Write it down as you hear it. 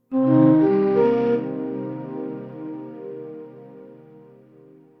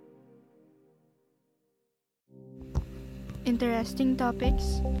interesting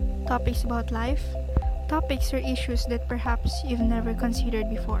topics about life, topics or issues that perhaps you've never considered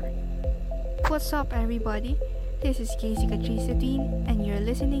before. What's up, everybody? This is Casey Katrisatin, and you're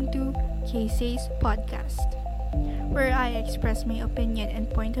listening to Casey's Podcast, where I express my opinion and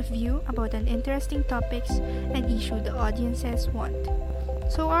point of view about an interesting topics and issue the audiences want.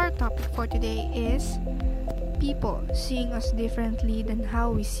 So our topic for today is people seeing us differently than how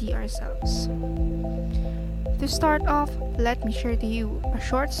we see ourselves. To start off, let me share to you a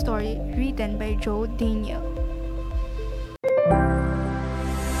short story written by Joe Daniel.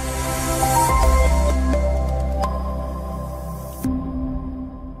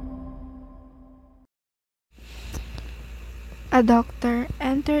 A doctor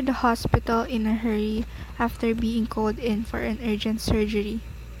entered the hospital in a hurry after being called in for an urgent surgery.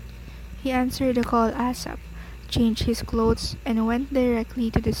 He answered the call ASAP, changed his clothes, and went directly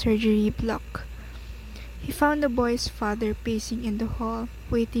to the surgery block. He found the boy's father pacing in the hall,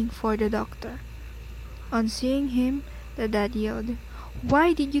 waiting for the doctor. On seeing him, the dad yelled,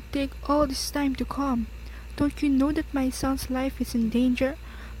 "Why did you take all this time to come? Don't you know that my son's life is in danger?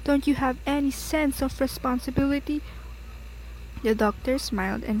 Don't you have any sense of responsibility?" The doctor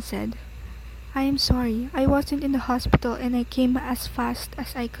smiled and said, "I am sorry, I wasn't in the hospital and I came as fast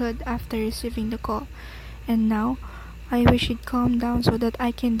as I could after receiving the call. And now, I wish you'd calm down so that I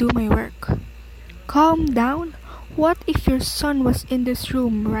can do my work." "Calm down? What if your son was in this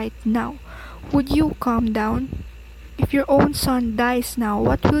room right now? Would you calm down? If your own son dies now,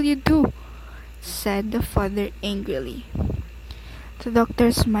 what will you do?" said the father angrily. The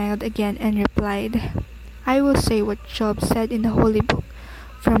doctor smiled again and replied, "I will say what Job said in the Holy Book.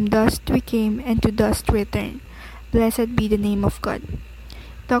 From dust we came and to dust return. Blessed be the name of God.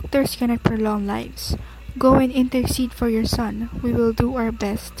 Doctors cannot prolong lives. Go and intercede for your son. We will do our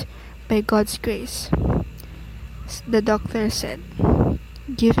best, by God's grace." The doctor said,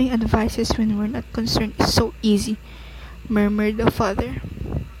 "Giving advices when we're not concerned is so easy," murmured the father.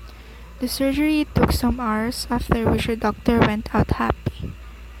 The surgery took some hours, after which the doctor went out happy.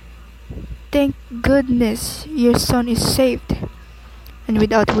 "Thank goodness your son is saved." And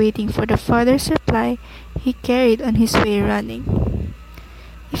without waiting for the father's reply, he carried on his way running.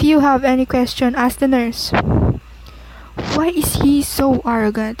 "If you have any question, ask the nurse." "Why is he so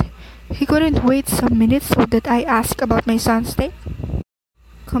arrogant? He couldn't wait some minutes so that I ask about my son's state?"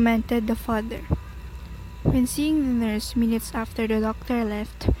 commented the father. When seeing the nurse minutes after the doctor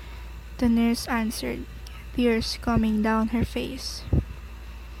left, the nurse answered, tears coming down her face.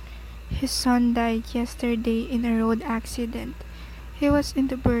 "His son died yesterday in a road accident. He was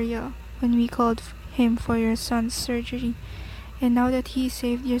in the burial when we called him for your son's surgery, and now that he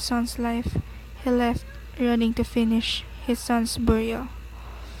saved your son's life, he left running to finish his son's burial."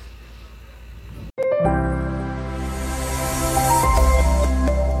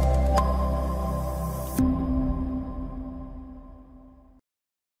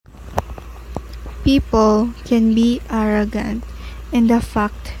 People can be arrogant in the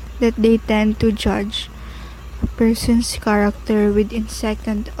fact that they tend to judge a person's character within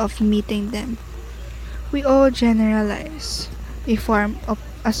second of meeting them. We all generalize. We form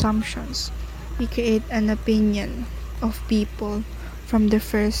assumptions. We create an opinion of people from the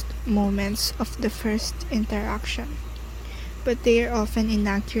first moments of the first interaction, but they are often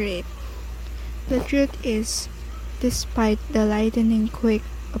inaccurate. The truth is, despite the lightning quick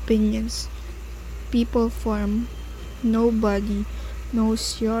opinions people form, nobody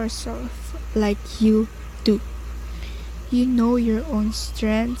knows yourself like you do. You know your own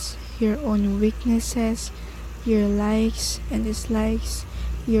strengths, your own weaknesses, your likes and dislikes,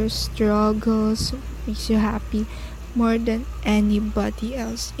 your struggles, makes you happy more than anybody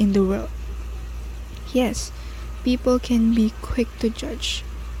else in the world. Yes, people can be quick to judge,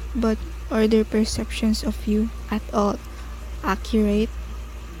 but are their perceptions of you at all accurate?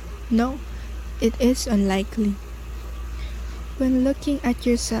 No, it is unlikely. When looking at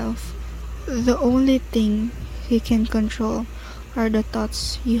yourself, the only thing you can control are the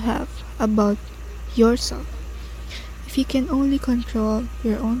thoughts you have about yourself. If you can only control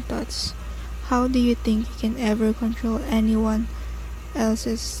your own thoughts, how do you think you can ever control anyone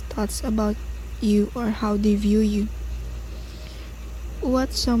else's thoughts about you or how they view you?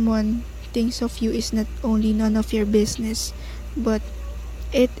 What someone thinks of you is not only none of your business, but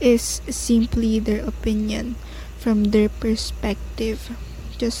it is simply their opinion from their perspective,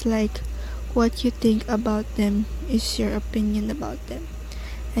 just like what you think about them is your opinion about them,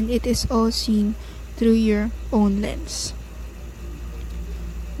 and it is all seen through your own lens.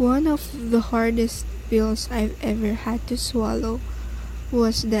 One of the hardest pills I've ever had to swallow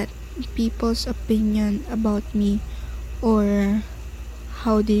was that people's opinion about me or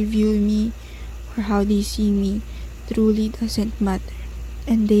how they view me or how they see me truly doesn't matter,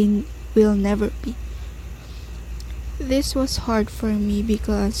 and they will never be. This was hard for me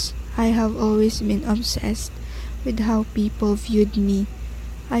because I have always been obsessed with how people viewed me.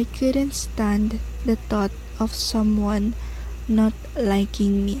 I couldn't stand the thought of someone not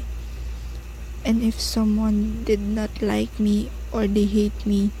liking me. And if someone did not like me or they hate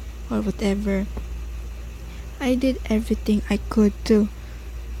me or whatever, I did everything I could to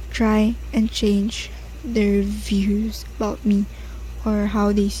try and change their views about me or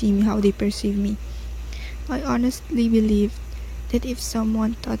how they see me, how they perceive me. I honestly believed that if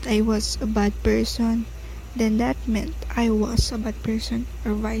someone thought I was a bad person, then that meant I was a bad person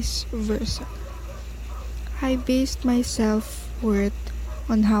or vice versa. I based my self-worth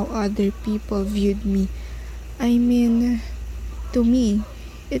on how other people viewed me. I mean, to me,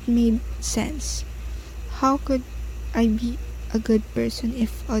 it made sense. How could I be a good person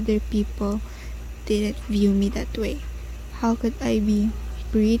if other people didn't view me that way? How could I be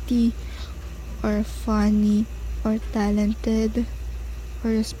pretty or funny or talented or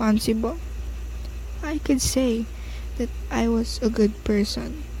responsible? I could say that I was a good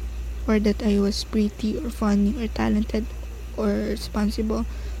person or that I was pretty or funny or talented or responsible.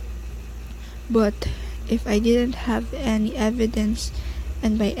 But if I didn't have any evidence,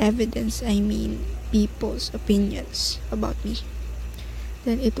 and by evidence I mean people's opinions about me,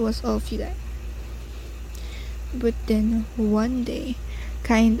 then it was all futile. But then one day,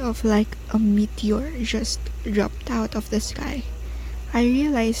 kind of like a meteor just dropped out of the sky, I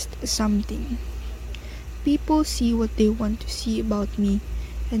realized something. People see what they want to see about me,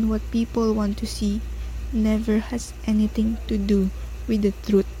 and what people want to see never has anything to do with the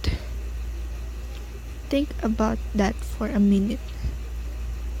truth. Think about that for a minute.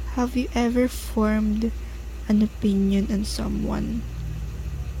 Have you ever formed an opinion on someone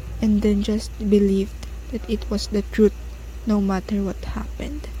and then just believed that it was the truth no matter what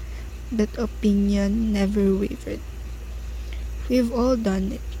happened? That opinion never wavered. We've all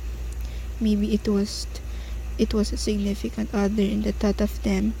done it. Maybe it was a significant other, and the thought of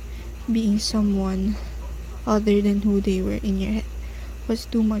them being someone other than who they were in your head was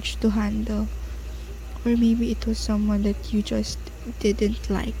too much to handle. Or maybe it was someone that you just didn't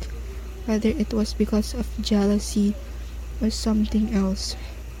like, whether it was because of jealousy or something else.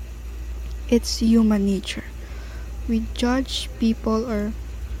 It's human nature. We judge people or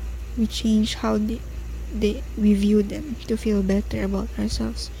we change how we view them to feel better about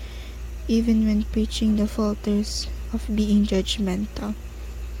ourselves, even when preaching the falters of being judgmental.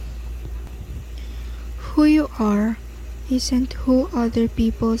 Who you are isn't who other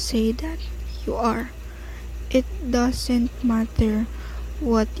people say that you are. It doesn't matter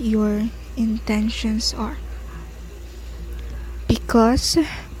what your intentions are. Because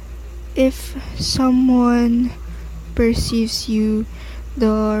if someone perceives you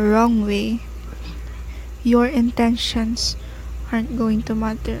the wrong way, your intentions aren't going to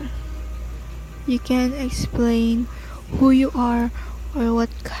matter. You can explain who you are or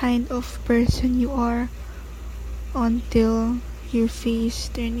what kind of person you are until your face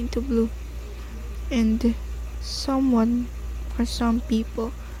turns into blue, and someone or some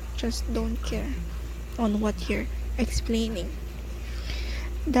people just don't care on what you're explaining.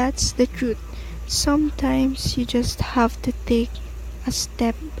 That's the truth. Sometimes you just have to take a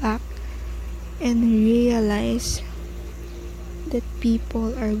step back and realize that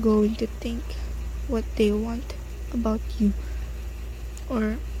people are going to think what they want about you,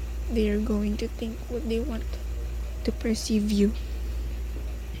 or they are going to think what they want to perceive you.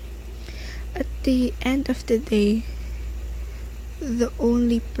 At the end of the day, the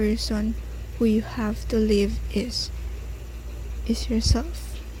only person who you have to live is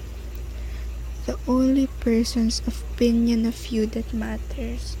yourself. The only person's opinion of you that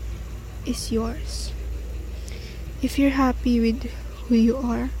matters is yours. If you're happy with who you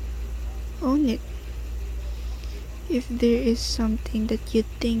are, own it. If there is something that you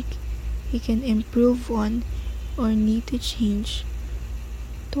think you can improve on or need to change,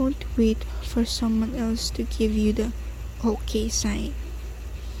 don't wait for someone else to give you the okay sign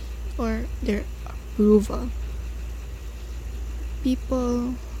or their approval.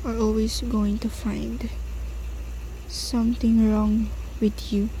 People are always going to find something wrong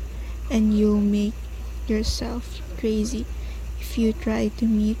with you, and you'll make yourself crazy if you try to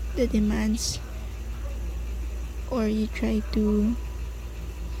meet the demands or you try to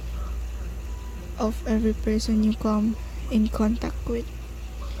of every person you come in contact with.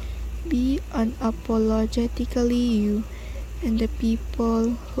 Be unapologetically you, and the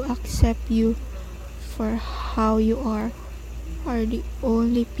people who accept you for how you are the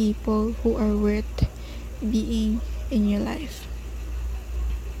only people who are worth being in your life.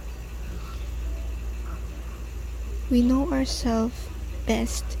 We know ourselves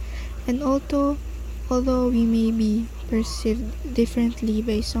best, and although we may be perceived differently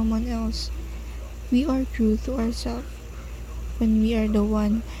by someone else, we are true to ourselves when we are the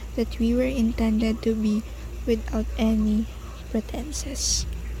one that we were intended to be without any pretenses.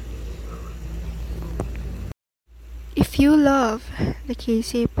 If you love the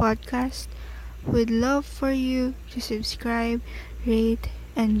KCA podcast, we'd love for you to subscribe, rate,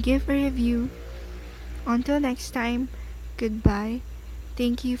 and give a review. Until next time, goodbye.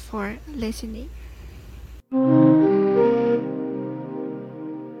 Thank you for listening.